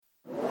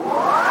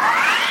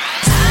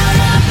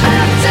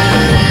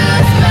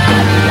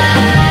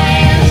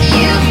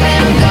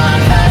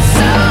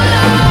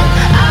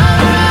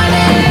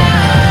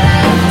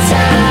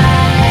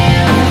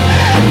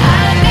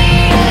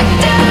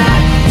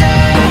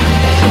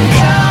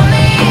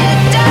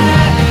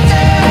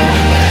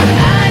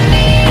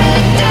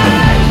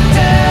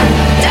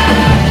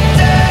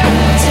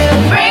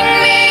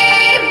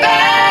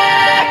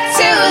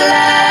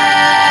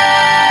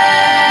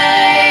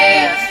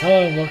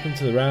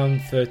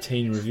round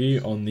 13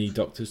 review on the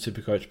Dr.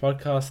 Supercoach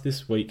podcast.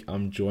 This week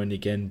I'm joined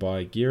again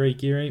by Geary.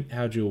 Geary,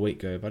 how'd your week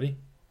go, buddy?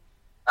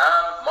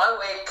 My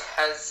week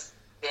has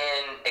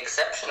been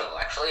exceptional,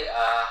 actually.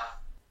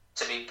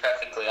 To be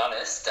perfectly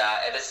honest,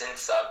 ever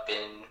since I've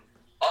been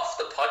off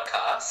the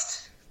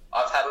podcast,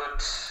 I've had 3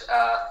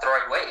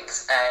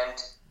 weeks,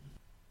 and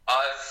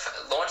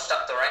I've launched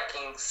up the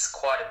rankings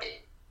quite a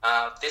bit.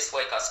 This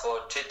week I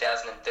scored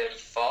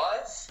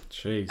 2,035.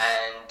 Jeez.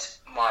 And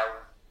my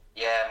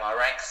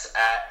rank's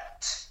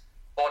at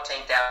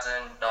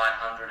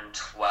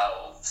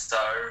 14,912. So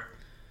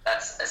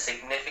that's a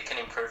significant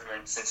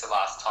improvement since the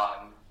last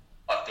time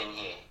I've been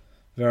here.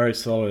 Very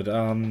solid.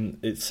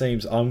 It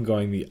seems I'm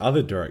going the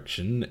other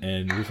direction,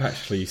 and we've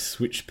actually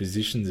switched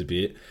positions a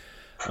bit.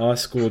 I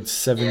scored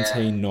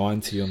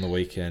 1790 on the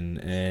weekend,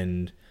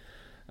 and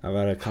I've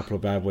had a couple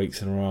of bad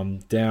weeks in a row. I'm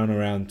down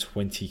around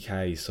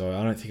 20k, so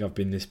I don't think I've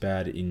been this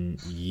bad in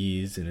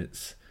years, and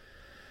it's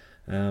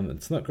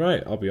not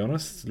great, I'll be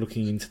honest.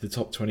 Looking into the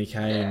top 20k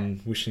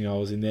and wishing I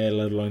was in there,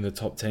 let alone the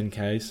top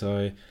 10k.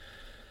 So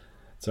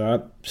it's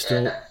alright.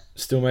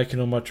 Still making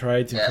all my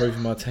trades,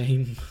 improving my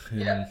team.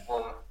 We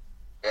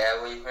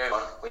move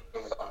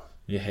on.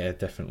 Yeah,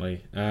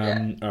 definitely.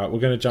 Alright, we're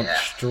going to jump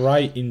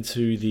straight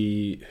into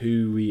the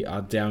who we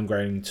are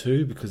downgrading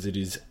to, because it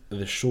is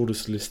the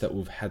shortest list that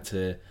we've had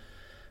to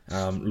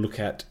look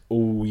at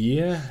all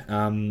year.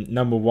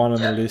 Number one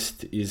on the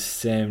list is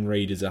Sam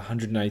Reid, is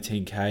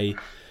 118k.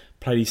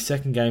 Played his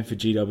second game for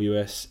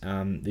GWS.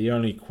 The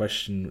only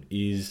question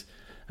is,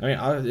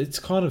 it's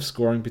kind of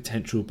scoring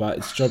potential, but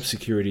its job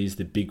security is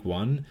the big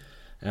one.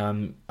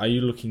 Are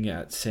you looking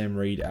at Sam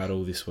Reid at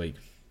all this week?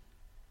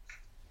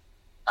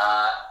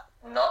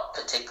 Not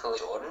particularly,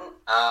 Jordan.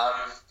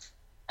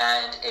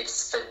 And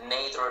it's for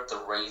neither of the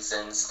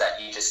reasons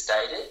that you just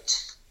stated.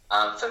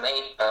 For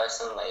me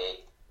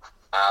personally,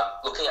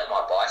 looking at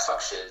my buy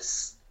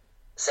structures,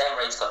 Sam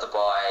Reid's got the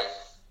buy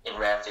in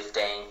round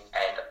 15,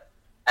 and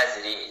as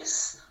it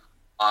is,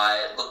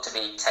 I look to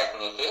be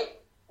taking a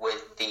hit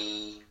with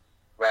the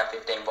round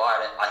 15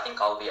 buy. I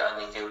think I'll be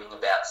only fielding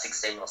about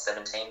 16 or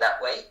 17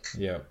 that week.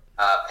 Yeah.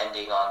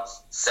 Pending on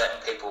certain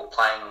people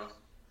playing,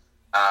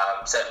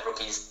 certain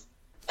rookies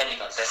playing,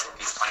 that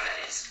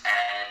is.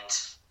 And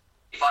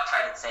if I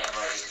traded Sam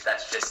Reid,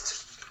 that's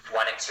just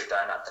one extra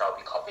donut that I'll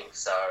be copying.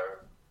 So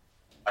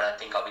I don't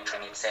think I'll be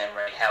trading Sam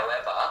Reid.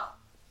 However,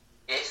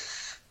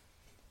 if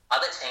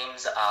other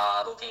teams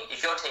are looking,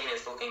 if your team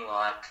is looking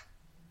like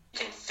you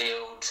can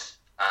field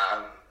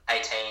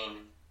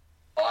 18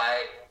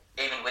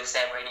 even with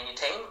Sam Reid in your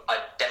team,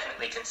 I'd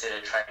definitely consider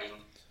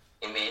trading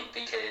him in,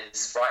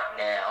 because right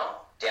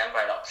now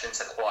downgrade options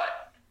are quite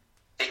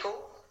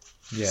fickle.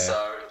 Yeah.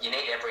 So you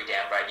need every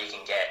downgrade you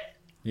can get.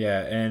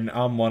 Yeah, and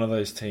I'm one of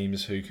those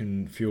teams who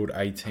can field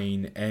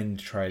 18 and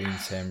trade in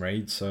Sam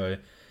Reid, so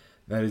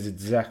that is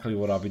exactly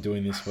what I'll be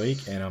doing this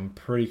week, and I'm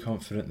pretty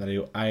confident that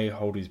he'll A,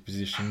 hold his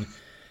position,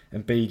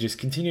 and B, just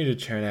continue to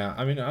churn out.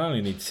 I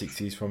only need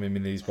 60s from him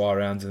in these buy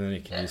rounds, and then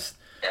it can just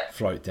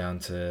float down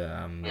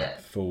to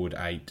forward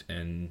 8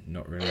 and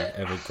not really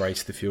ever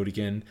grace the field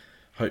again,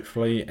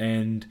 hopefully.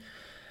 And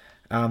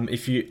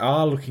if you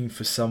are looking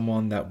for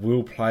someone that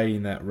will play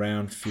in that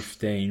round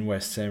 15 where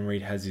Sam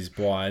Reid has his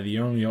buy, the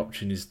only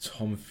option is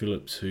Tom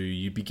Phillips, who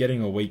you'd be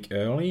getting a week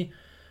early,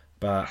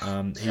 but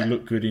he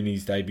looked good in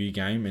his debut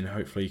game, and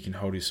hopefully he can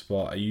hold his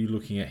spot. Are you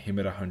looking at him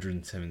at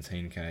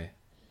 117k?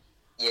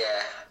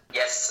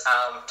 Yes,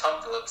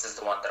 Tom Phillips is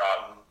the one that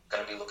I'm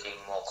going to be looking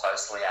more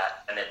closely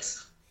at, and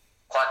it's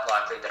quite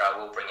likely that I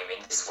will bring him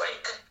in this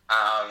week.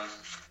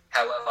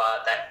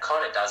 However, that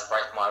kind of does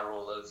break my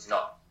rule of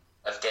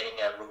getting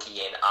a rookie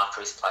in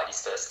after he's played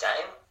his first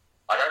game.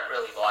 I don't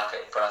really like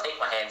it, but I think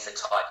my hands are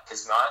tight,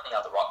 because my only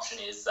other option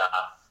is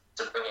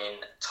to bring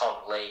in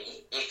Tom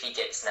Lee if he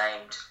gets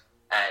named,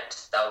 and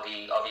they'll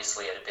be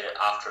obviously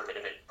after a bit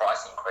of a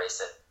price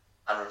increase at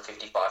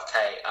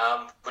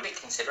 155k. Would you be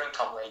considering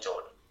Tom Lee,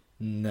 Jordan?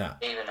 No.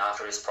 Even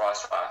after his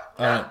price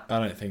rise? I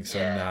don't think so.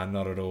 No,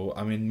 not at all.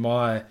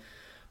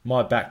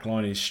 My back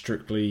line is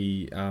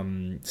strictly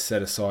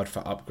set aside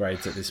for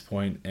upgrades at this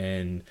point,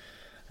 and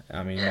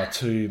my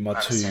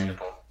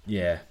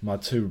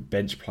two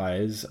bench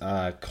players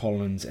are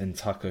Collins and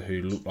Tucker,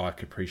 who look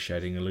like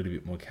appreciating a little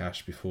bit more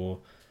cash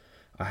before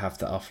I have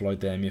to offload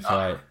them if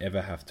I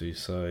ever have to.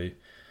 So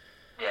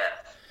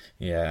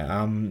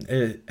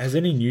has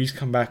any news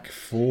come back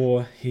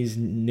for his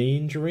knee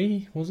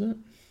injury? Was it?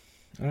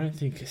 I don't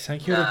think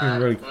Sankey would have been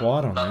really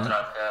quiet on that. Not that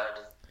I've heard.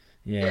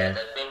 Yeah,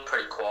 they've been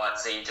pretty quiet,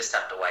 so you just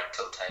have to wait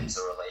till teams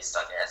are released,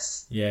 I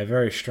guess. Yeah,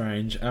 very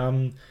strange.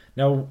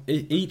 Now,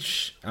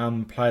 each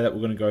player that we're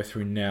going to go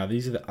through now,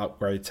 these are the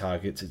upgrade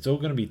targets. It's all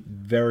going to be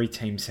very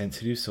team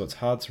sensitive, so it's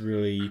hard to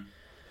really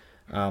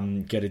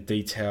get a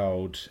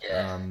detailed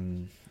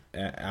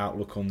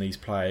outlook on these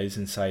players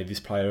and say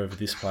this player over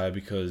this player,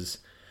 because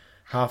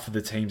half of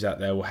the teams out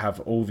there will have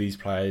all these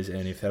players,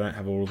 and if they don't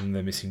have all of them,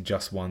 they're missing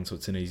just one, so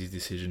it's an easy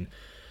decision.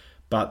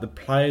 But the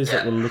players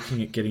that we're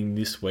looking at getting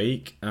this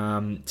week,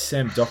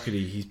 Sam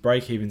Doherty, his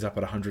break-even's up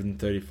at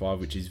 135,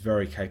 which is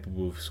very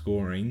capable of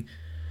scoring.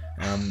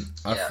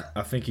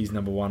 I think he's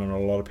number one on a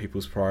lot of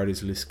people's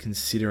priorities list,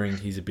 considering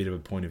he's a bit of a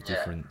point of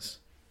difference.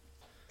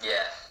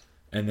 Yeah.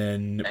 And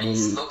then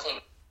he's looking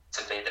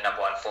to be the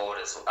number one forward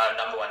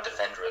number one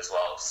defender as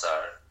well.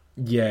 So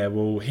yeah,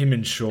 well, him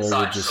and Shaw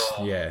were just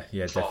Shaw,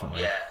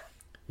 definitely.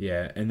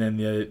 Yeah, and then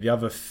the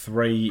other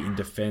three in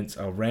defence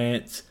are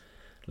Rance,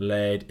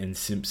 Laird, and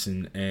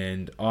Simpson.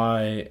 And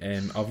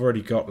I've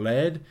already got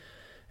Laird,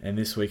 and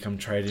this week I'm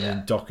trading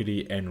in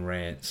Doherty and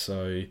Rance.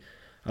 So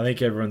I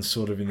think everyone's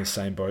sort of in the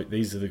same boat.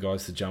 These are the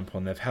guys to jump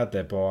on. They've had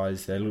their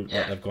buys. They look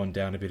like they've gone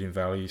down a bit in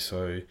value,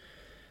 so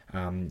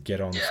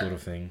get on sort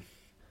of thing.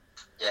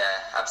 Yeah,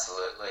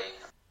 absolutely.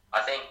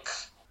 I think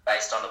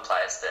based on the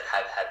players that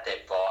have had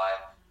their buy,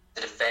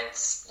 the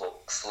defence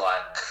looks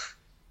like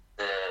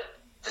the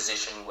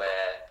position where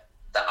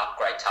the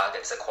upgrade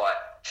targets are quite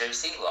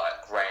juicy,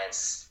 like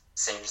Rance,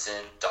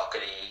 Simpson,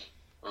 Doherty,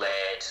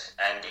 Laird,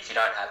 and if you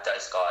don't have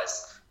those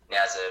guys,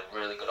 now's a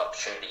really good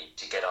opportunity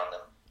to get on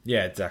them.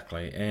 Yeah,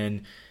 exactly.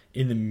 And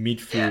in the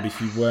midfield,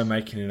 if you were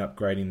making an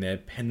upgrading there,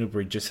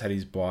 Pendlebury just had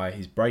his buy.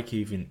 His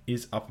break-even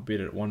is up a bit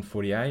at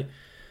 148,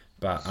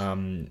 but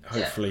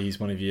hopefully he's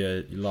one of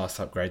your last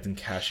upgrades, and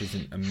cash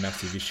isn't a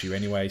massive issue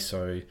anyway,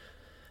 so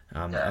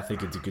I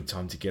think it's a good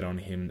time to get on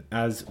him.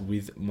 As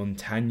with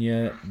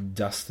Montagna,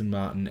 Dustin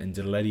Martin and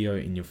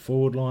Deledio in your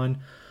forward line,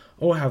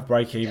 all have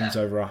break-evens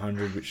over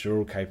 100, which they're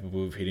all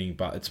capable of hitting,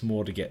 but it's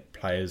more to get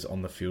players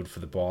on the field for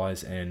the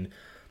buys and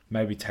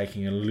maybe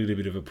taking a little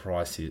bit of a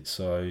price hit.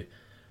 So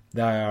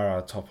they are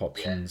our top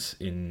options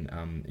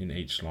in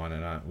each line,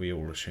 and we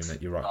all assume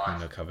that you're right when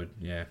they're covered.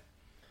 Yeah.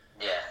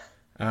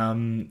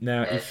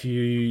 Now, if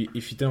you're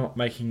not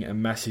making a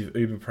massive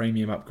Uber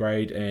premium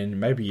upgrade, and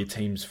maybe your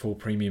team's full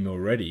premium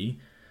already,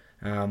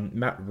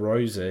 Matt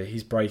Rosa,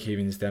 his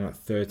break-even is down at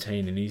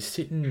 13, and he's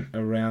sitting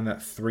around that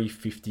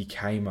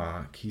 350k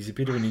mark. He's a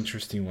bit of an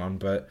interesting one,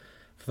 but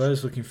for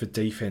those looking for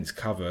defense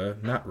cover,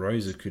 Matt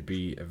Rosa could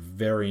be a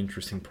very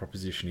interesting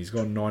proposition. He's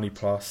got 90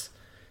 plus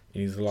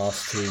in his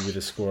last two with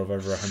a score of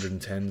over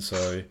 110.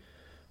 So,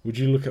 would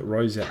you look at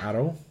Rosa at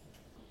all?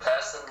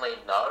 Personally,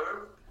 no.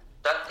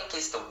 Don't think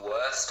he's the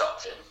worst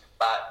option,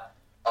 but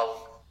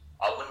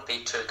I wouldn't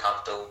be too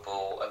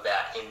comfortable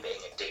about him being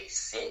a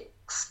D6.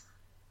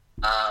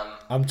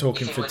 I'm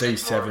talking for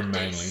D7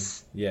 mainly.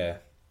 Yeah.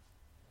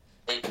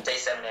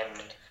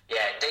 D7M,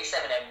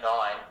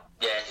 D7M9.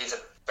 Yeah, he's a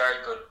very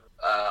good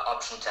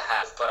option to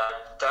have, but I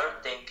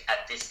don't think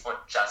at this point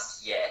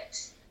just yet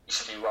you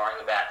should be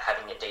worrying about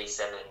having a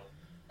D7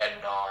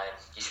 M9.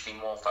 You should be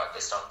more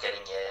focused on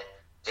getting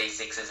your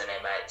D6s and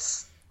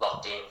M8s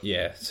locked in.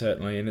 Yeah,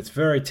 certainly, and it's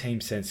very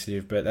team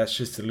sensitive, but that's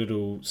just a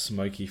little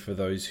smoky for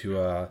those who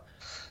are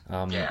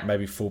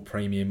maybe full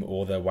premium,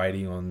 or they're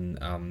waiting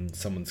on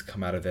someone's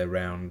come out of their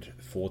round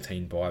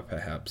 14 buy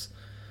perhaps.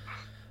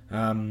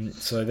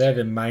 So they're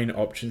the main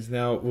options.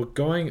 Now, we're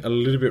going a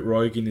little bit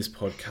rogue in this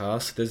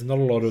podcast. There's not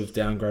a lot of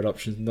downgrade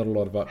options, not a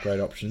lot of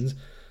upgrade options.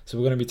 So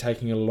we're going to be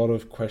taking a lot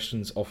of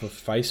questions off of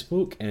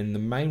Facebook, and the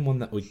main one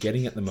that we're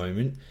getting at the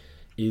moment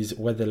is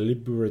whether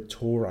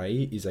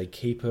Liberatore is a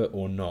keeper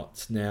or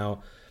not.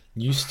 Now,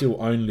 you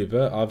still own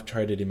Liber. I've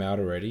traded him out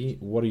already.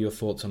 What are your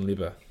thoughts on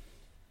Liber?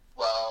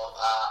 Well,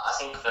 I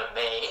think for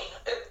me,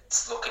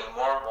 it's looking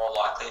more and more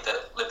likely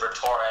that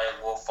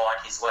Liberatore will find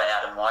his way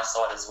out of my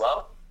side as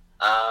well.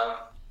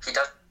 He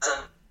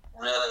doesn't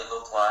really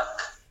look like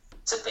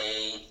to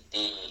be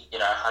the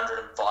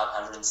 105,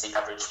 106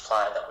 average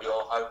player that we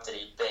all hope that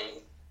he'd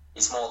be.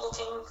 He's more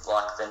looking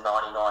like the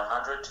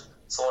 9900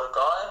 sort of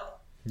guy.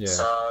 Yeah.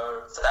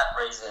 So for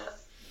that reason,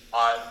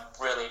 I'm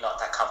really not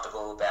that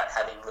comfortable about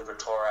having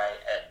Liberatore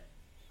at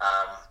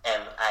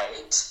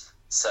M8.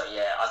 So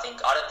yeah, I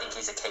don't think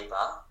he's a keeper.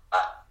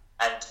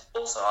 And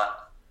also,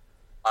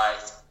 I'm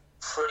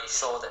pretty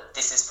sure that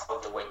this is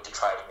probably the week to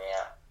trade him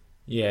out.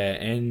 Yeah,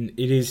 and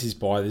it is his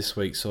buy this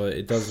week, so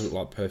it does look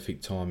like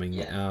perfect timing.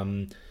 Yeah.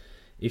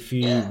 If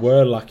you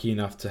were lucky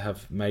enough to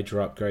have major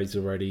upgrades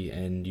already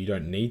and you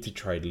don't need to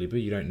trade Liber,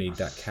 you don't need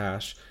that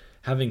cash,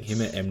 having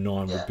him at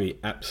M9 would be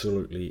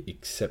absolutely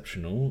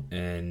exceptional.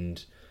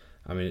 And,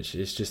 I mean,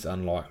 it's just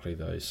unlikely,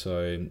 though.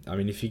 So, I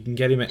mean, if you can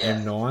get him at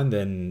M9,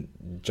 then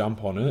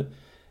jump on it.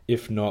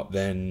 If not,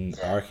 then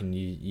I reckon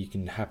you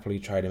can happily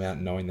trade him out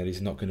knowing that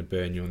he's not going to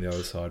burn you on the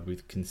other side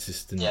with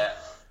consistent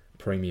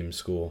premium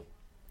score.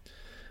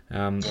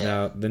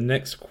 Now, the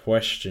next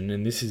question,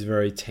 and this is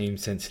very team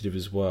sensitive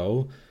as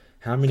well,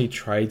 how many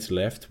trades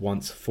left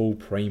once full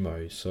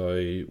primo?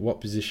 So what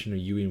position are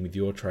you in with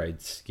your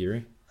trades,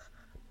 Geary?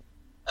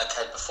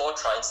 Okay, before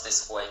trades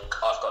this week,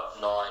 I've got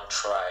 9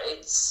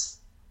 trades.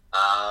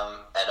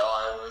 And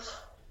I'm,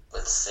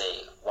 let's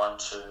see, 1,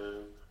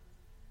 2,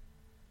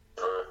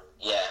 3,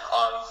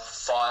 I'm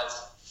 5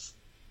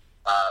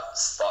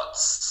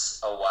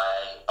 spots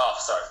away.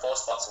 4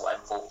 spots away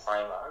from full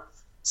primo.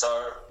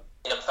 So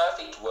in a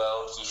perfect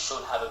world, you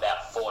should have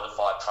about 4 to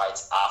 5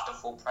 trades after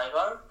full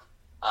primo.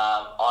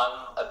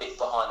 I'm a bit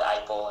behind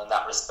the 8 ball in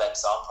that respect,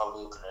 so I'm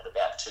probably looking at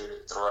about 2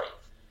 to 3.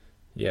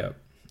 Yeah.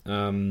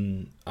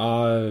 I'm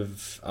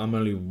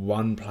only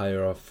one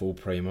player off full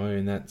primo,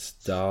 and that's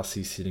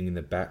Darcy sitting in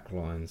the back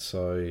line.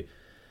 So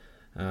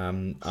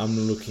I'm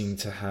looking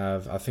to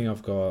have. I think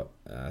I've got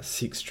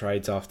 6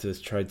 trades after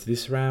this trades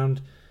this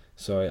round.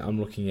 So I'm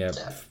looking at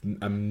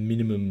a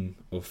minimum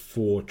of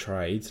 4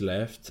 trades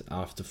left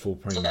after full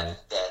primo.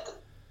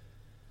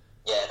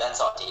 Yeah,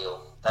 that's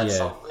ideal. That's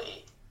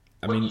probably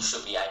what you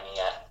should be aiming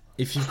at.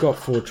 If you've got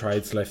 4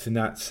 trades left, then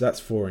that's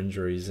 4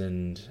 injuries,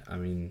 and I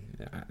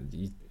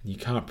mean, you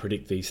can't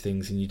predict these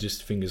things, and you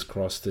just fingers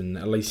crossed, and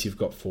at least you've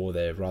got 4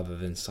 there rather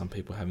than some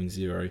people having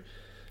 0.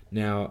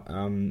 Now,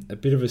 a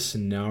bit of a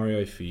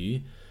scenario for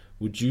you: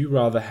 would you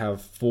rather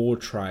have 4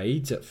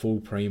 trades at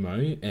full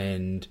primo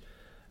and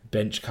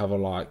bench cover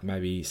like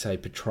maybe say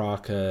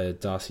Petrarca,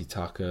 Darcy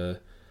Tucker,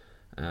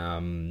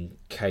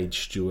 Cade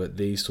Stewart,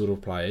 these sort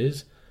of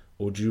players,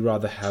 or do you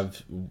rather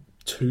have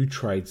 2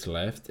 trades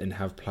left and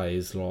have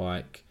players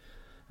like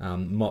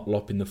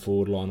Motlop in the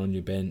forward line on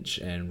your bench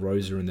and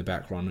Rosa in the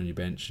back line on your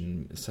bench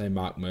and say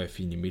Mark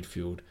Murphy in your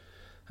midfield?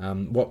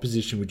 What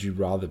position would you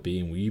rather be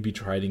in? Will you be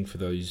trading for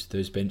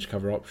those bench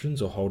cover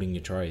options or holding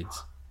your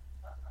trades?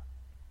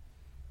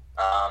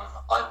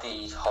 I'd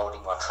be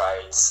holding my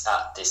trades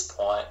at this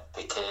point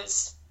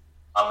because,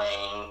 I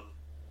mean,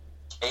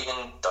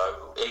 even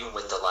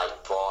with the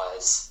late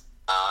buys,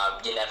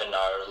 you never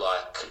know.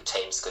 Like,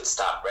 teams could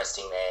start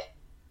resting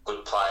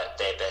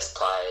their best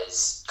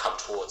players come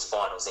towards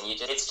finals, and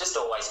it's just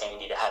always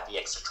handy to have the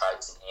extra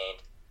trades in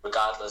hand,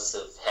 regardless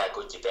of how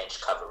good your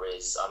bench cover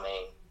is. I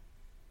mean,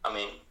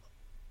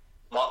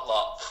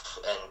 Motlop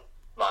and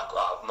Mark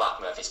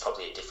Murphy's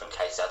probably a different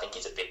case. I think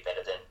he's a bit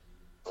better than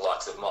the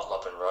likes of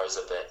Motlop and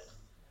Rosa, but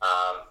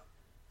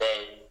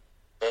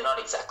they're not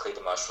exactly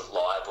the most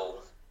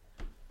reliable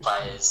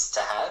players to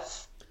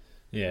have.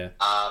 Yeah.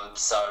 I'd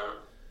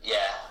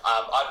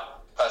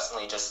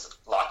personally just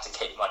like to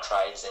keep my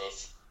trades, and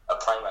if a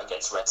primo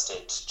gets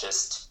rested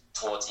just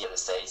towards the end of the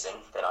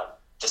season, then I'd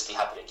just be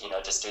happy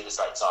to, just do the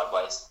straight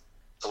sideways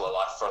to a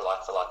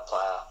like-for-like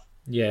player.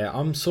 Yeah,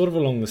 I'm sort of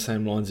along the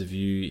same lines of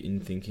you in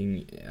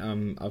thinking.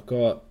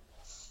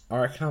 I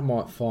reckon I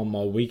might find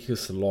my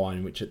weakest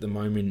line, which at the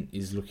moment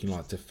is looking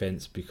like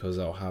defence because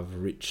I'll have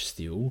Rich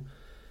still,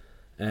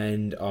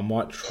 and I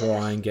might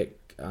try and get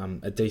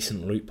a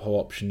decent loophole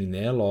option in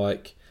there,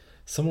 like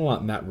someone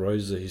like Matt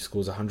Rosa who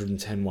scores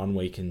 110 one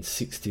week and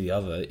 60 the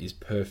other is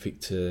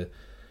perfect to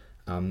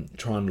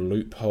try and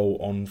loophole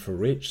on for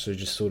Rich, so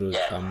just sort of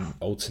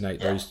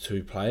alternate those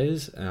 2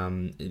 players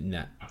in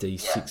that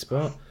D6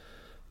 spot.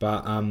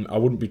 But I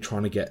wouldn't be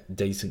trying to get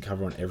decent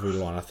cover on every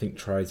line. I think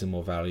trades are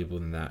more valuable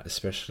than that,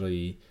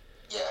 especially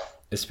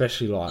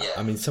like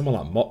I mean, someone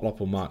like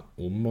Motlop or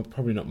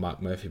probably not Mark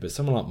Murphy, but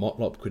someone like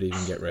Motlop could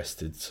even get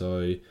rested.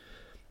 So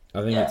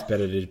I think it's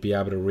better to be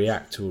able to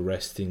react to a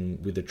resting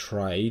with a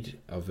trade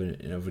of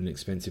an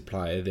expensive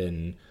player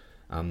than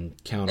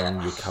count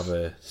on your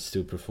cover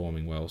still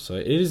performing well. So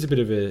it is a bit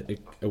of a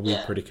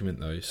weird predicament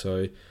though.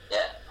 So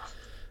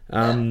next,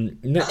 I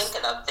think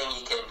another thing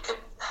you can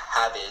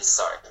have is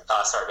sorry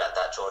about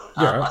that, Jordan.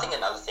 I think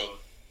another thing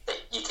that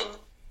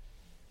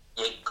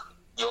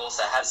you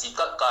also have is you've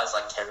got guys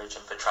like Kerridge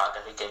and Petrarca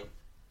who can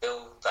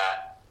fill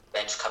that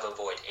bench cover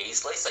void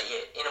easily. So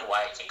in a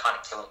way, you're kind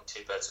of killing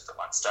 2 birds with the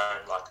one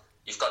stone. Like,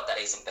 you've got that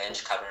decent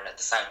bench cover, and at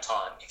the same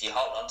time, if you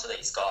hold on to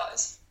these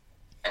guys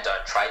and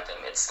don't trade them,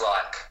 it's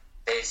like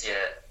there's your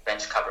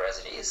bench cover as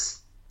it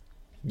is.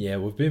 Yeah,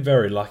 we've been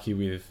very lucky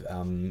with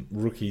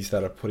rookies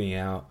that are putting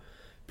out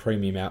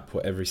premium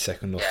output every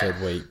second or third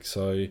week.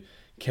 So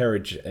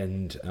Kerridge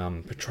and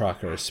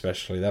Petrarca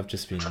especially, they've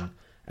just been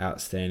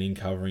outstanding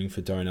covering for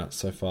Donuts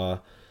so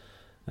far.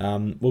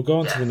 We'll go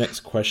on to the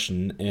next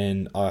question,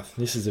 and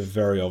this is a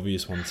very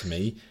obvious one to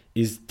me.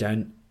 Is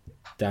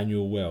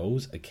Daniel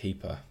Wells a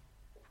keeper?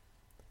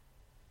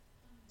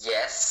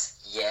 Yes.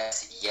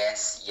 Yes.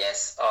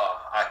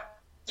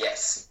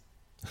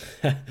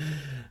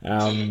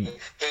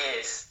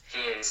 He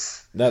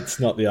is.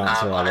 That's not the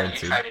answer I wanted.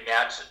 wanted. You traded him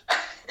out.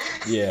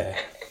 Yeah,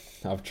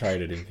 I've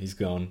traded him. He's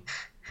gone.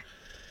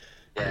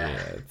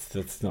 Yeah,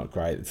 that's not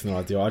great. It's not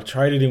ideal. I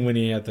traded him when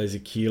he had those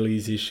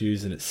Achilles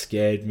issues, and it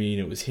scared me,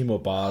 and it was him or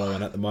Barlow,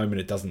 and at the moment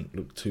it doesn't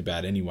look too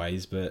bad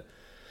anyways, but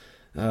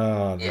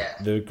the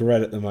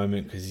regret at the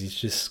moment because he's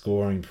just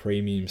scoring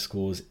premium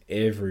scores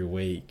every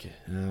week.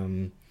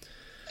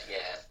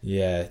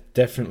 Yeah,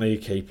 definitely a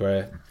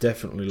keeper.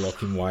 Definitely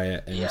lock him away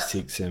at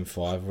M6,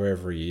 M5,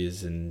 wherever he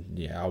is, and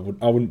I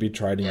wouldn't be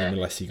trading him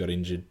unless he got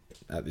injured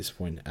at this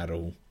point at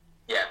all.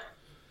 Yeah,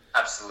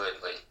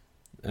 absolutely.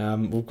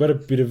 We've got a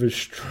bit of a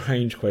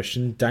strange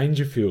question.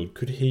 Dangerfield,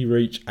 could he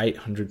reach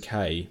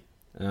 800k?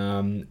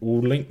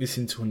 We'll link this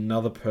into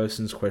another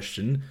person's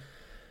question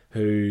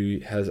who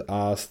has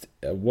asked,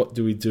 what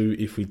do we do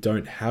if we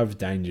don't have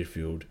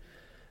Dangerfield?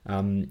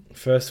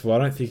 First of all, I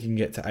don't think he can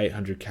get to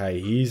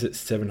 800k. He's at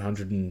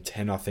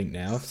 710, I think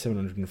now,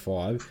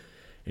 705,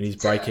 and his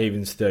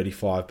break-even's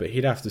 35, but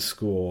he'd have to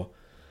score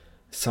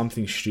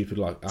something stupid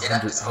like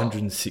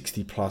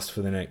 160 plus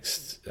for the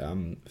next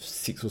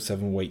 6 or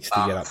 7 weeks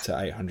to get up to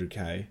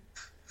 800k.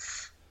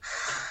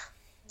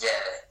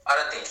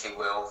 he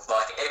will.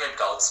 Like, even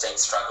Goldstein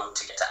struggled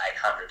to get to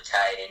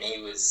 800k, and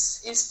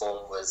his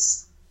form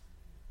was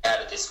out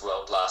of this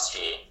world last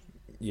year.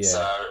 Yeah.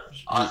 So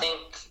I think,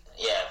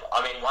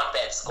 I mean, one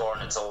bad score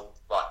and it's all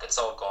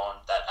gone.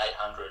 That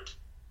 800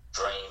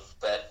 dream,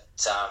 but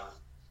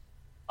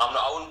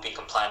I wouldn't be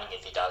complaining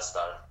if he does,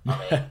 though. I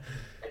mean,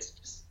 it's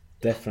just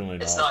definitely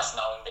it's not. nice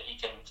knowing that you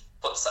can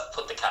put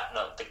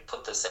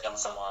the set on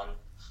someone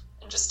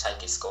and just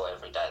take his score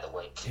every day of the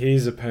week.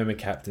 He's a perma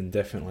captain,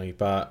 definitely.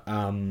 But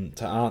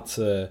to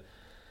answer,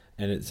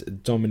 and it's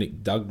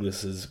Dominic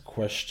Douglas's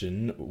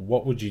question,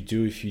 what would you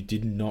do if you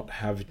did not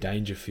have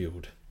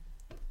Dangerfield?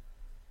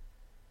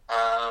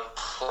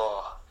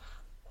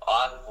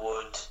 I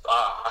would.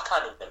 I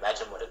can't even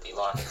imagine what it'd be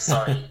like.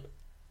 Sorry,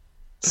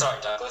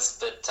 Douglas,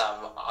 but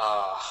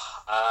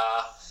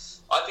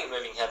I'd be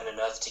moving heaven and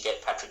earth to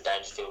get Patrick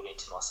Dangerfield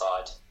into my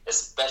side,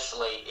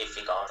 especially if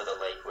you're going for the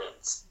league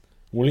wins.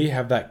 Will he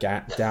have that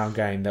down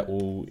game that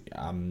will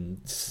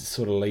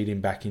sort of lead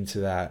him back into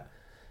that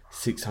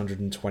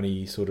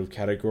 620 sort of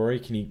category?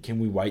 Can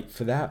we wait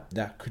for that?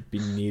 That could be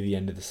near the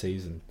end of the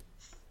season.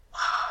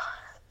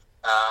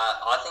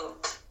 I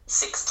think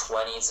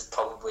 620 is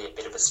probably a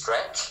bit of a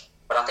stretch,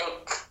 but I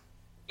think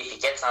if he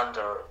gets to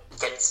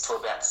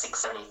about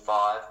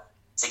 675,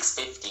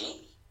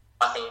 650,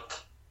 I think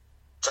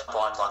jump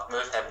on, like,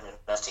 move heaven and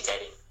earth to get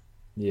him.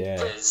 Yeah.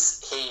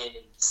 Because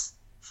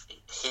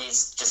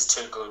he's just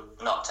too good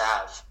not to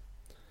have.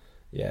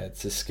 Yeah,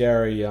 it's a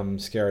scary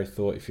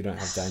thought if you don't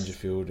have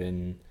Dangerfield,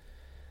 and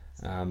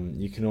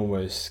you can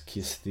almost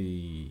kiss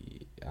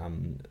the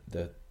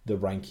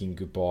ranking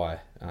goodbye.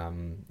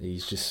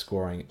 He's just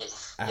scoring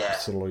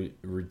absolute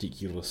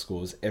ridiculous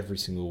scores every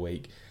single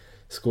week.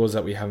 Scores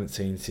that we haven't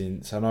seen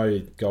since. I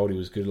know Goldie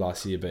was good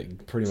last year,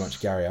 but pretty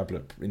much Gary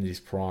Ablett in his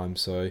prime.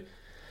 So,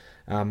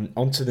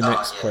 on to the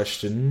next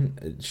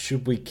question.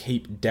 Should we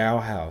keep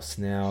Dowhouse?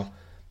 Now,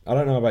 I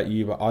don't know about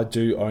you, but I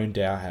do own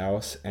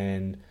Dowhouse,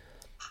 and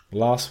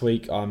last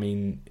week, I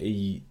mean,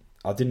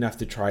 I didn't have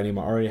to trade him.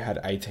 I already had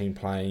 18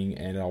 playing,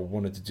 and I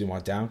wanted to do my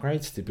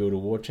downgrades to build a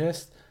war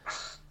chest.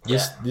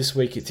 This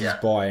week it's his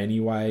buy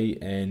anyway,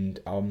 and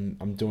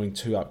I'm doing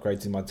 2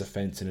 upgrades in my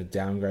defense and a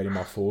downgrade in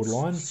my forward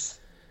line.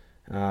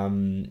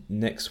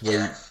 Next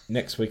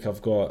week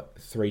I've got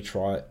 3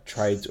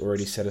 trades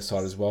already set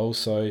aside as well.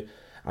 So,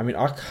 I mean,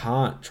 I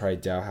can't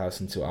trade Dowhouse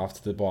until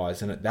after the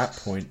buys, and at that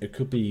point it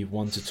could be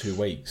 1 to 2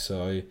 weeks.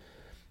 So,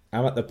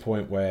 I'm at the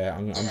point where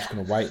I'm just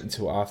going to wait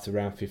until after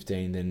round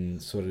 15, then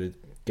sort of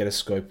get a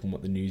scope on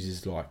what the news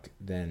is like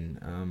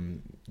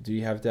then. Do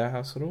you have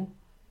Dowhouse at all?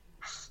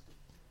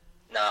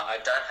 No, I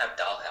don't have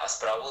Dowhouse,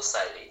 but I will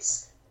say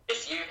this.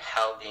 If you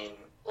held him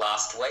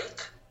last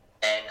week,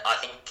 and I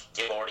think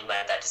you've already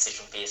made that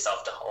decision for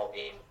yourself to hold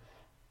him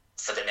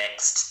for the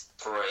next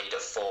 3 to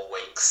 4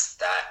 weeks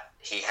that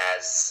he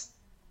has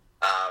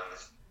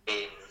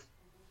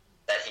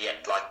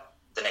like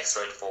the next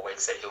 3 to 4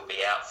 weeks that he'll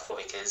be out for,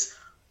 because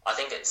I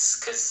think it's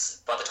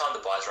because by the time the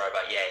buys are over,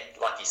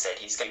 like you said,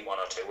 he's going to be 1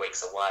 or 2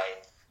 weeks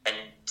away. And,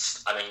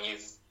 I mean,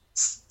 you've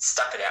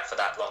stuck it out for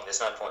that long.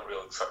 There's no point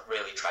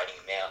really trading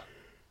him out.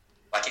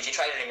 Like, if you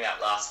traded him out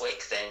last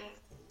week, then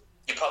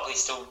you probably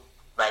still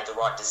made the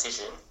right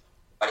decision.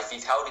 But if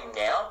you've held him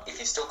now, if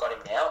you've still got him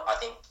now, I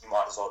think you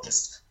might as well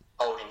just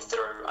hold him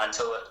through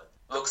until it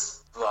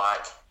looks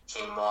like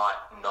he might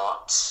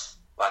not,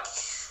 like,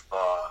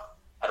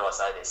 how do I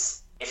say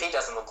this? If he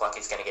doesn't look like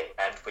he's going to get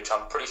banned, which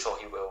I'm pretty sure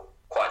he will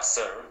quite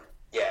soon,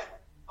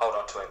 hold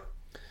on to him.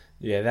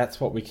 Yeah, that's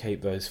what we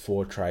keep those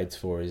 4 trades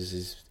for,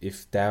 is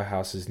if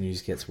Dowhouse's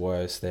news gets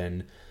worse,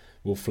 then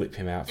we'll flip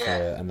him out for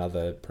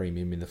another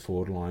premium in the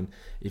forward line.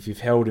 If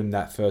you've held him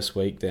that first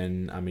week,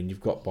 then, I mean,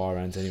 you've got buy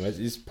rounds anyways.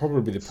 It's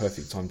probably the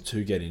perfect time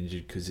to get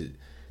injured because it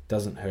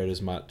doesn't hurt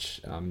as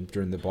much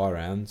during the buy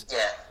rounds.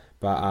 Yeah.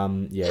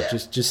 But,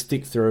 just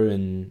stick through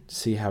and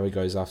see how he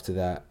goes after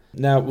that.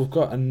 Now, we've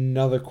got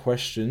another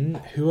question.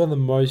 Who are the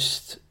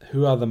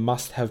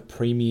must-have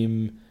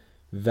premium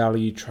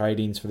value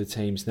trade-ins for the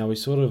teams? Now, we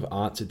sort of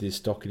answered this,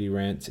 Doherty,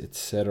 Rance,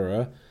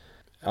 etc.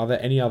 Are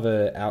there any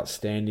other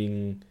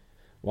outstanding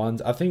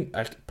ones? I think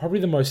probably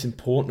the most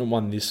important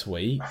one this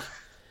week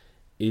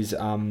is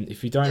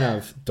if you don't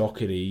have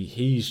Doherty,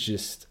 he's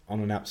just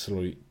on an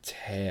absolute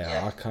tear.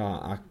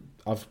 Yeah.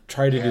 I've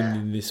traded him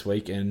in this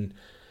week, and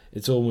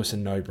it's almost a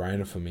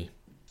no-brainer for me.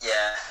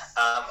 Yeah,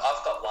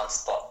 I've got 1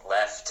 spot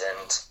left,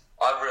 and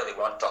I really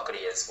want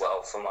Doherty as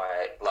well for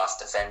my last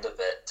defender,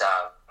 but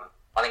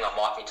I think I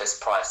might be just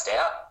priced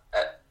out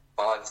at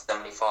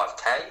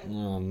 575k.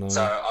 Oh no!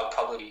 So I'm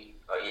probably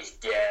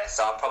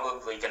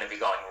going to be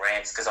going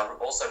Rance, because I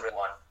also really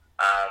want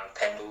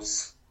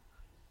Pendles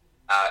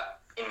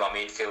in my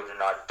midfield,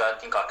 and I don't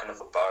think I can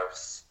afford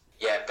both.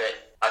 Yeah, but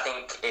I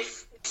think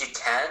if you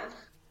can,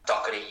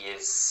 Doherty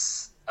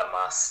is a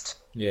must.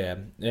 Yeah,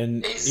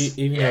 and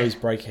even though his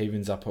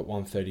break-even's up at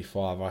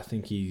 135, I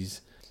think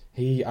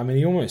he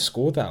almost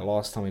scored that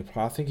last time he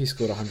played. I think he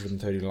scored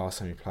 130 last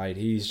time he played.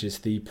 He's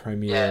just the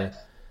premier,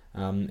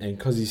 and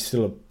because he's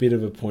still a bit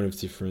of a point of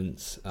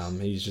difference,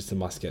 he's just a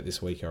must-get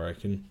this week, I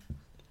reckon.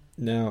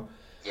 Now,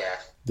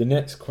 The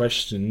next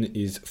question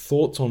is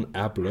thoughts on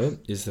Ablett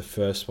is the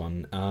first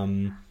one.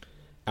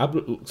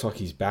 Ablett looks like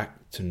he's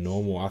back to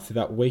normal after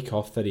that week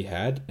off that he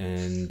had,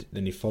 and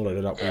then he followed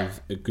it up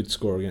with a good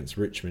score against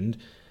Richmond,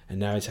 and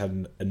now he's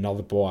had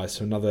another bye,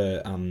 so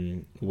another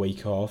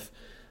week off.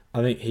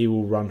 I think he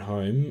will run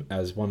home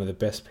as one of the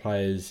best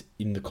players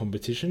in the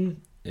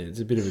competition. It's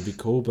a bit of a big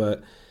call,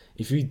 but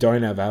if you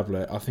don't have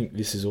Ablett, I think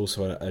this is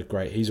also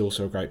he's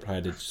also a great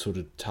player to sort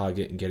of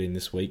target and get in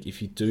this week.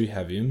 If you do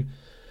have him,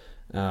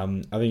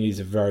 I think he's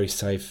a very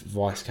safe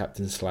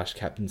vice-captain /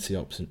 captaincy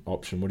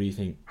option. What do you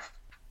think?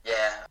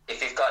 Yeah,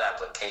 if you've got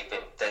Ablett, keep him.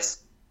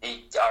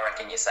 I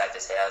reckon you save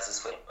his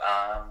houses with him.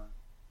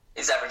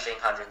 He's averaging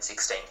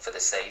 116 for the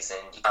season.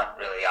 You can't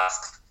really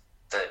ask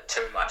for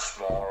too much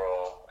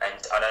more,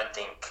 and I don't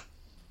think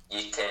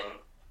you can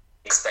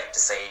expect to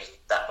see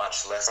that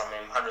much less on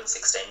him.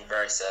 116,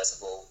 very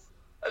serviceable.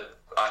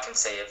 I can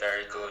see a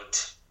very good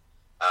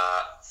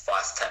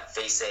vice-cap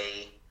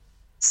VC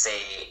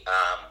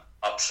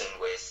option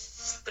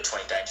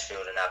between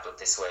Dangerfield and Ablett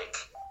this week.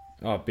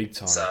 Oh, big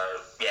time. So,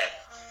 yeah,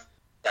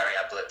 Gary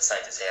Ablett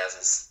saved his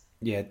houses.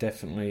 Yeah,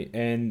 definitely.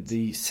 And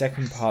the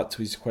second part to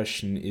his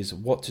question is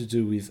what to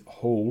do with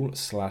Hall /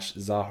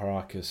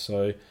 Zaharakis.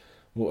 So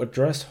we'll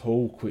address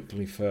Hall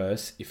quickly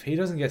first. If he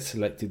doesn't get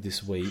selected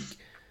this week,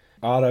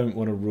 I don't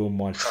want to ruin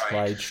my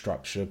trade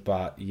structure,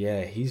 but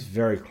yeah, he's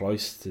very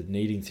close to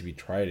needing to be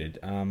traded.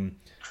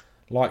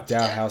 Like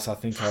Dowhouse, I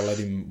think I'll let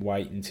him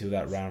wait until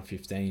that round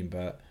 15,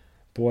 but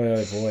boy,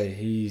 oh boy,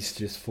 he's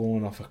just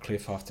fallen off a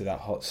cliff after that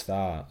hot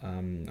start.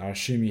 I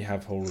assume you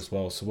have Hall as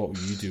well, so what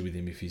will you do with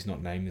him if he's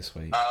not named this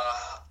week? No,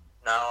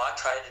 I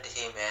traded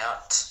him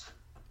out.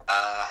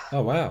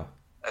 Oh, wow.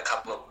 I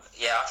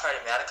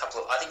traded him out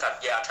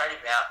I traded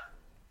him out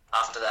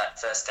after that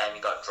first game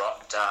he got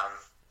dropped.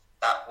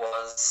 That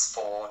was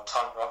for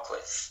Tom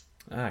Rockcliffe.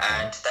 Okay.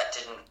 And that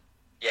didn't...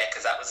 Yeah,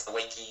 because that was the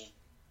week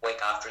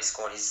after he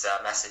scored his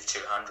massive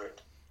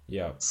 200.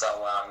 Yeah. So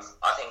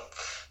I think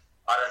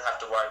I don't have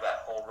to worry about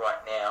Hall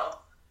right now.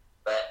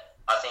 But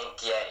I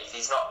think, if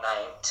he's not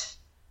named,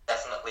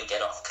 definitely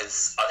get off,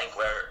 because I think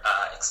we're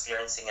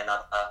experiencing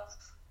another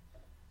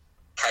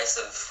case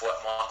of what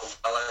Michael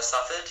Barlow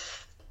suffered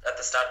at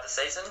the start of the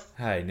season.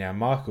 Hey, now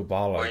Michael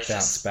Barlow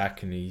bounced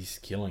back and he's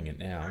killing it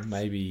now.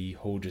 Maybe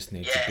Hall just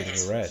needs a bit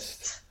of a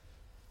rest.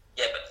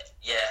 But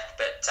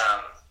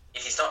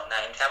if he's not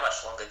named, how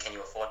much longer can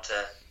you afford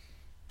to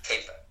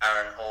keep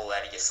Aaron Hall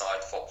out of your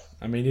side for?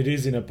 I mean, it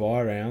is in a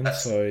bye round,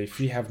 so if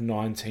you have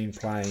 19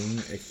 playing,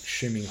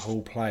 assuming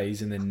Hall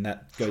plays, and then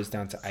that goes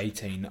down to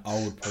 18,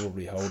 I would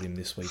probably hold him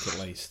this week at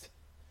least.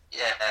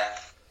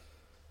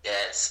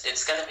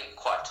 It's going to be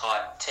quite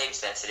tight. Team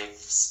sensitive,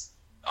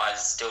 I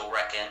still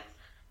reckon.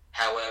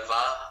 However,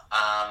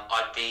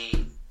 I'd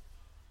be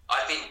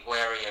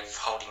wary of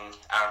holding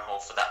Aaron Hall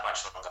for that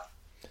much longer.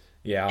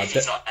 Yeah, if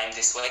he's not named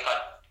this week,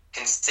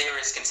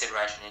 serious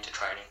consideration into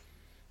trading.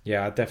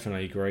 Yeah, I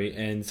definitely agree.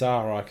 And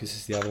Zaharakis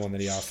is the other one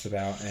that he asked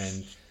about,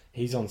 and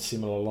he's on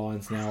similar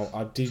lines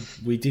now.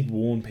 We did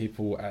warn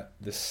people at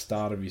the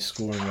start of his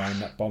scoring run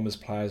that Bombers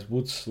players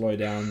would slow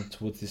down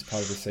towards this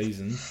part of the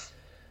season.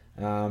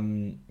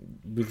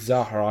 With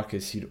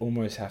Zaharakis, you'd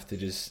almost have to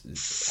just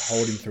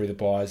hold him through the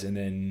buys and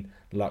then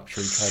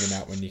luxury trade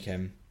him out when you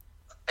can.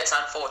 It's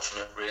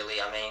unfortunate, really.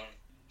 I mean,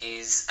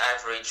 he's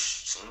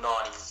averaged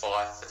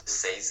 95 for the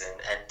season,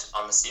 and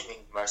I'm assuming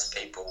most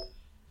people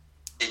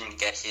didn't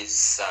get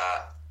his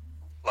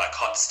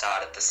hot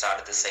start at the start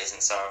of the season,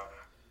 so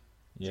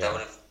they would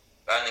have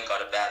only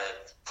got about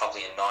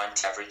probably a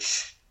 90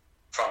 average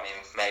from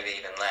him, maybe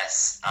even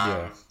less.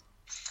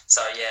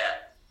 So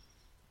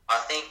I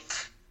think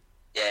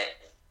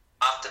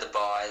after the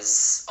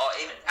buys,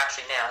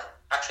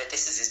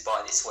 this is his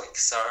buy this week,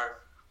 so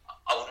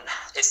I wouldn't.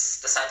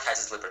 It's the same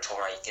case as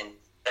Liberatore. You can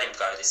let him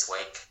go this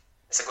week.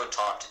 It's a good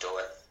time to do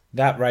it.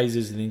 That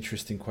raises an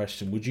interesting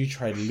question. Would you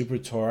trade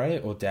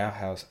Liberatore or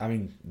Dowhouse? I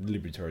mean,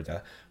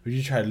 Liberatore. Would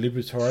you trade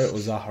Liberatore or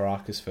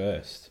Zaharakis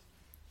first?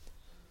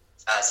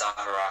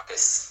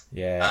 Zaharakis.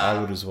 Yeah, I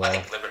would as well. I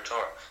think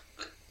Liberatore.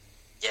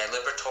 Yeah,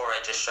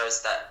 Liberatore just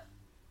shows that,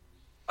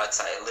 I'd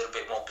say, a little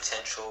bit more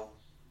potential.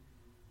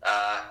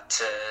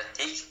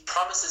 He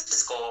promises to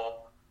score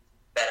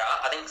better.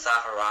 I think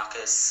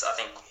Zaharakis.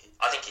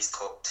 I think he's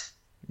cooked.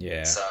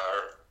 Yeah. So,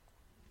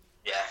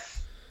 yeah.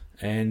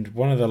 And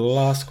one of the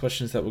last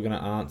questions that we're going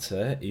to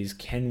answer is,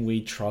 can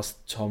we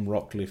trust Tom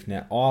Rockcliffe?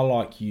 Now, I,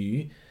 like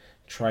you,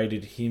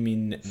 traded him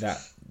in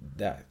that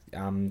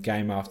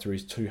game after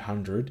his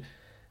 200,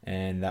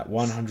 and that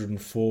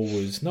 104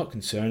 was not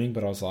concerning,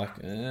 but I was like,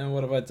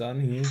 what have I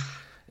done here?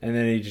 And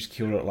then he just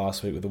killed it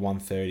last week with the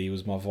 130. He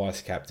was my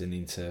vice-captain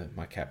into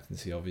my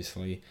captaincy,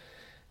 obviously.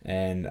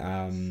 And,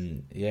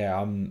 I'm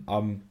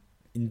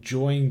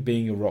enjoying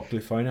being a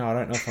Rockcliffe owner. I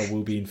don't know if I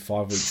will be in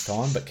 5 weeks'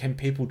 time, but can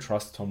people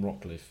trust Tom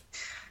Rockcliffe?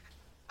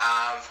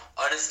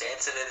 Honest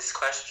answer to this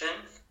question.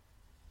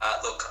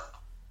 Look,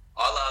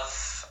 I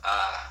love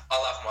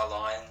my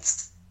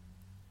Lions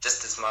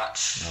just as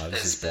much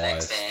as the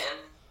next man.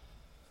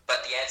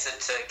 But the answer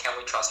to can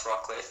we trust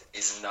Rockcliffe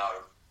is no.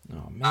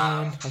 Oh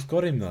man, I've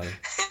got him though.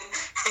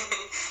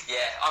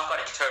 Yeah, I've got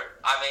him too.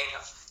 I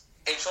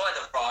mean, enjoy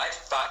the ride,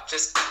 but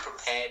just be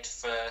prepared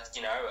for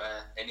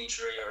an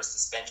injury or a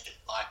suspension.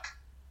 Like,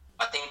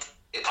 I think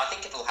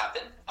it'll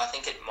happen. I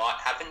think it might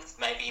happen.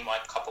 Maybe he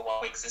might cop a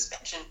 1 week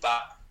suspension,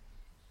 but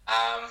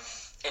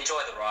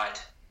enjoy the ride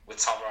with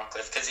Tom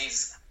Rockcliffe,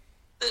 because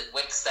the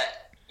weeks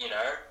that you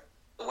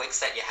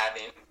have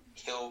him,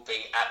 he'll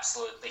be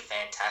absolutely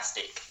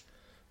fantastic.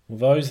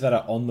 Well, those that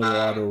are on the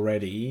ride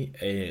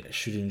already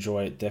should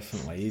enjoy it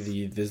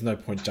definitely. There's no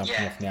point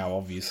jumping off now,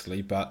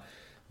 obviously, but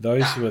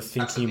those who are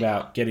thinking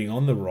about getting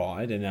on the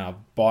ride and are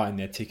buying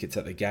their tickets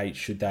at the gate,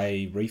 should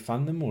they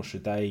refund them or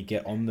should they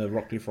get on the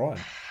Rockcliffe ride?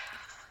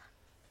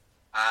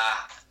 I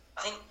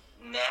think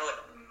now it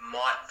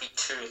might be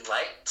too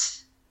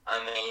late. I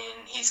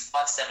mean, he's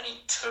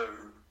 572,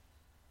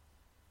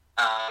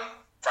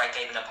 break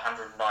even of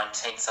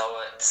 119, so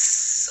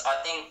I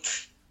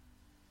think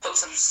put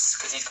some,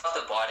 because he's got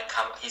the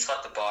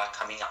buy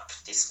coming up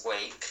this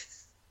week.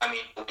 I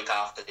mean, a week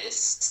after this,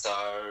 so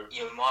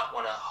you might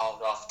want to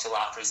hold off till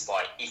after his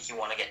buy if you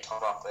want to get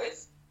Tom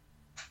Rockcliffe.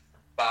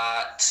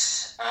 But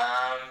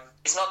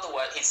it's not the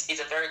worst. He's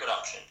a very good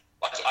option.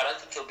 Like, I don't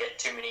think he'll get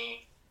too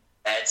many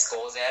bad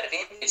scores out of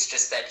him. It's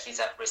just that he's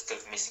at risk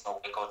of missing a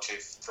week or two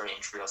for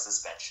injury or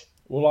suspension.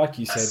 Well, like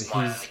you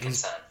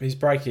said, his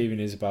break even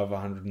is above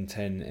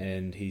 110,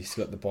 and he's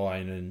got the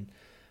buy-in,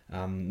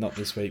 and not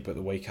this week, but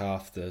the week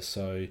after.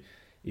 So,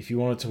 if you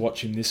wanted to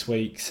watch him this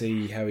week,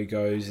 see how he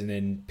goes, and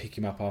then pick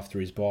him up after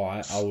his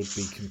bye, I would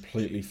be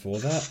completely for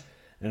that.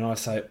 And I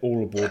say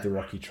all aboard the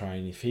Rocky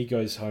train. If he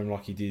goes home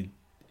like he did,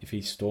 if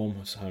he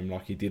storms home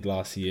like he did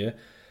last year,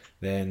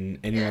 then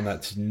anyone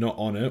that's not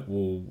on it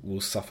will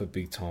suffer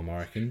big time, I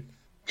reckon.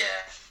 Yeah,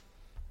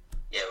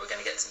 we're going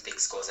to get some big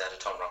scores out of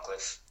Tom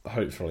Rockcliffe.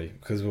 Hopefully,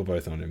 because we're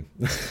both on him.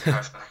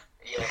 Hopefully,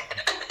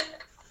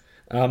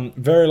 yeah.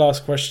 Very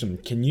last question.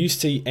 Can you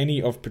see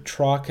any of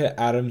Petrarca,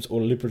 Adams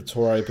or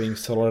Liberatore being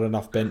solid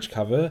enough bench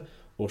cover,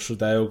 or should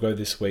they all go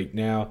this week?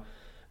 Now,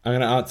 I'm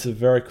going to answer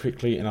very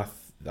quickly, and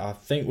I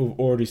think we've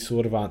already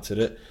sort of answered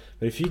it,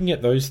 but if you can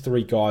get those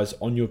three guys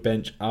on your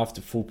bench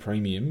after full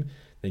premium,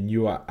 then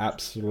you are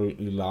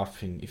absolutely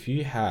laughing. If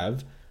you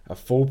have a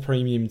full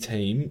premium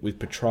team with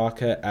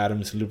Petrarca,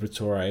 Adams,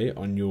 Liberatore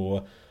on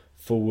your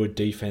forward,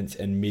 defence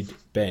and mid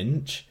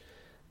bench,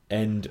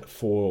 and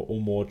 4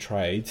 or more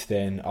trades,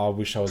 then I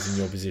wish I was in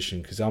your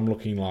position, because I'm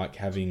looking like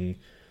having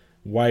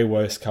way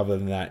worse cover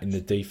than that in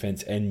the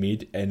defence and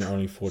mid, and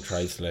only 4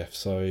 trades left.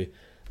 So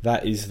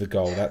that is the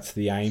goal. That's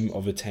the aim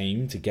of a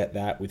team, to get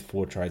that with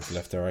 4 trades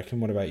left, I reckon.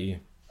 What about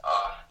you?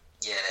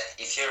 Yeah,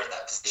 if you're in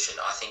that position,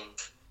 I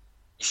think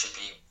you should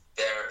be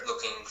there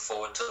looking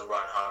forward to the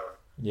run home.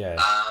 Yeah.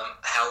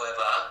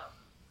 However,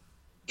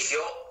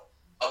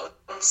 I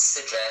wouldn't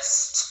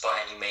suggest by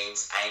any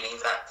means aiming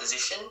for that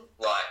position.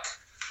 Like,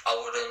 I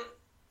wouldn't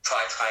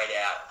try trade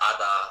out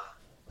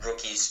other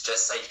rookies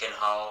just so you can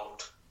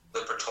hold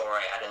Liberatore,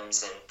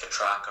 Adams and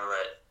Petrarca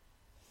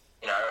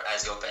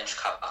as your bench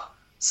cover.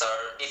 So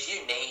if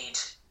you need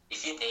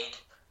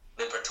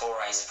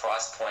Liberatore's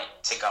price point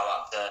to go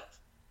up to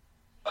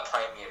a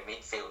premium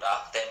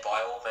midfielder, then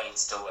by all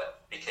means do it,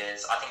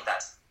 because I think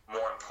that's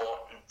more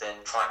important than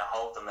trying to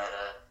hold them at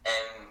a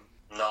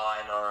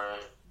M9 or a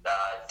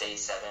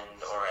D7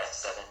 or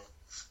F7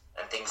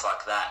 and things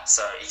like that.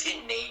 So if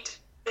you need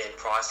their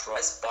price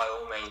rise, by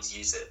all means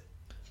use it.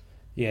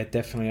 Yeah,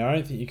 definitely. I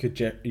don't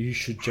think you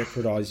should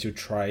jeopardise your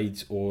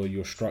trades or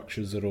your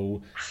structures at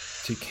all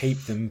to keep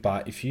them.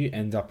 But if you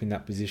end up in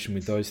that position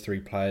with those 3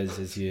 players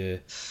as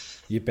your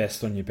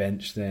best on your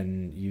bench,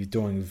 then you're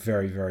doing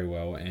very, very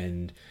well,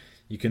 and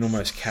you can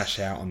almost cash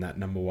out on that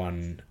number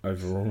 1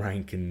 overall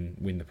rank and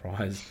win the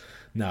prize.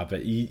 No,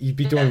 but you'd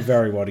be doing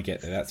very well to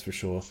get there, that's for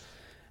sure.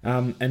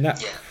 And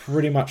that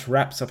pretty much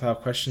wraps up our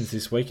questions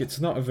this week. It's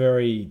not a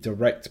very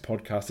direct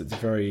podcast.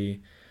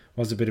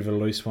 Was a bit of a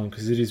loose one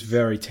because it is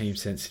very team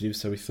sensitive,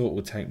 so we thought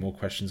we'd take more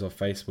questions off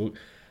Facebook.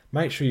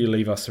 Make sure you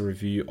leave us a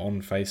review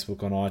on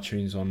Facebook, on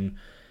iTunes, on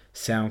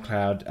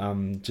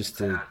SoundCloud, just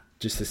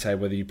to say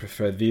whether you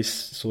prefer this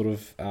sort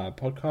of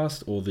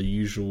podcast or the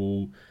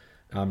usual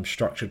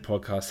structured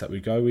podcast that we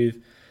go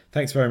with.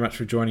 Thanks very much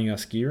for joining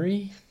us,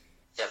 Geary.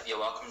 Yep, you're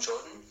welcome,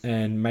 Jordan.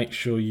 And make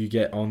sure you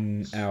get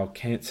on our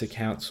Cancer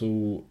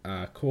Council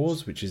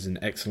cause, which is an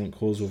excellent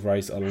cause. We've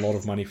raised a lot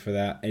of money for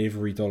that.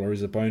 Every dollar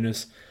is a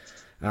bonus.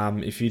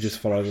 If you just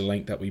follow the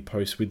link that we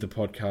post with the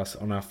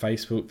podcast on our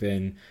Facebook,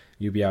 then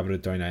you'll be able to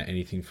donate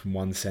anything from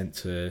 1 cent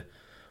to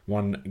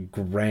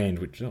 $1,000,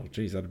 which,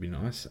 that'd be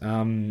nice.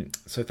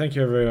 So thank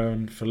you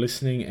everyone for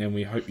listening, and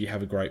we hope you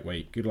have a great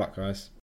week. Good luck, guys.